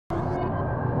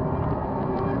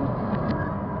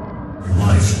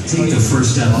Take the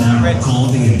first step now. Call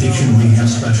the addiction rehab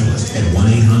specialist at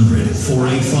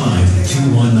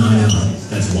 1-800-485-2190.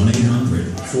 That's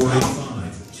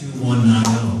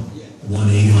 1-800-485-2190.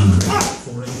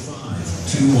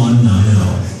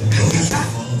 1-800-485-2190.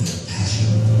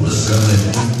 Discover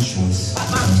that every choice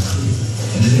becomes clear,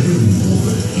 and that every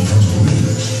reward becomes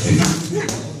real.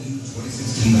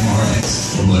 2016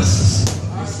 RX from Lexus.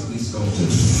 Recently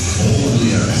sculpted,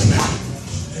 boldly aerodynamic,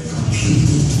 and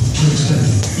completely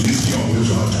unexpected. Lease the all-wheel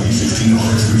drive 2016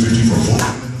 RX 350 for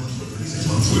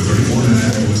 $4 months with 34 and a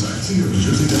half USI. See your New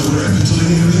Jersey, Delaware, and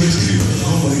Pennsylvania agency.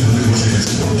 Call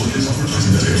 1-800-USAX or offer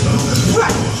pricing details. Now that's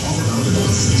offer valid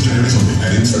until January something.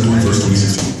 And it's February 1st,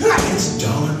 2016. It's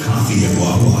dollar coffee at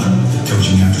Wawa.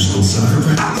 Coaching after school soccer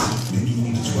practice. Maybe you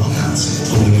need a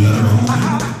 12-ounce. Pulling another all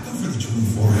night. Go for the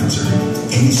 24-ouncer.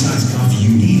 Any size coffee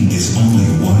you need is only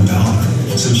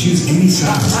 $1. So choose any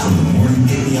size from the morning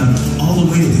pick-me-up all the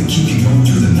way to the keep you going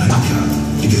through the night cup.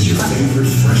 Because your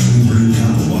favorite freshly brewed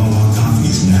cup of Wawa coffee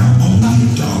is now only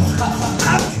 $1.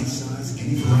 Any size,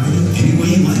 any variety, any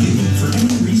way you like it, for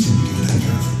any reason you can think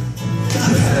of.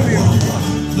 Gotta have Wawa.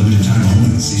 Limited time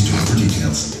only. See store for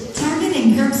details. Target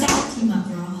and Curbside team up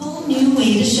for a whole new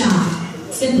way to shop.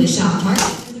 Simply shop Target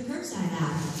through the Curbside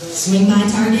app. Swing by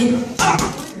Target.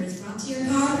 Order is brought to your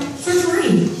car for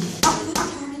free. Go to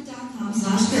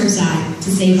Target.com/Curbside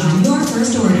to save on your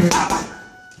first order.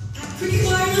 At Cricket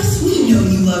Wireless, we know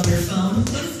you love your phone,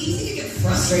 but it's easy to get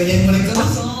frustrated when it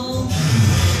goes all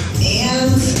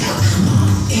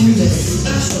and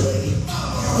especially.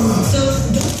 So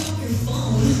don't drop your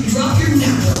phone, drop your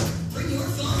network. Bring your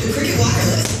phone to Cricket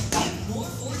Wireless. Get more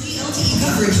 4G LTE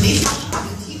coverage nationwide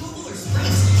with T-Mobile or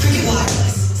Sprint. Cricket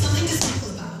Wireless, something to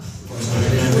snackle about.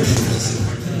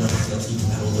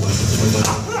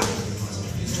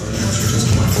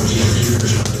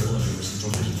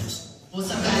 What's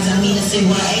up, guys? I'm Nina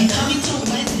Sigwa, and coming to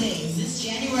Wednesdays this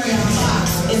January on Fox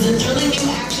is a thrilling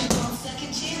new action called Second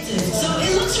Chances. So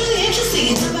it looks really interesting.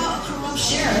 It's about a corrupt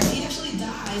sheriff. He actually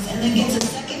dies and then gets a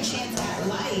second chance at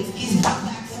life. He's brought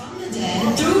back from the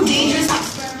dead through dangerous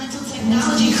experimental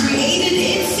technology created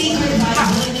in secret by a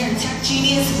billionaire tech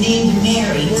genius named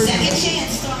Mary. Second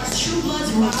Chance stars True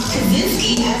Blood's Rob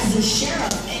Kaczynski as the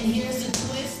sheriff, and here's the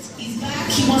twist. He's back.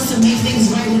 He wants to make things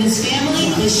right with his family,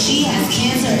 but she has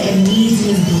cancer and needs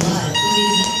his blood.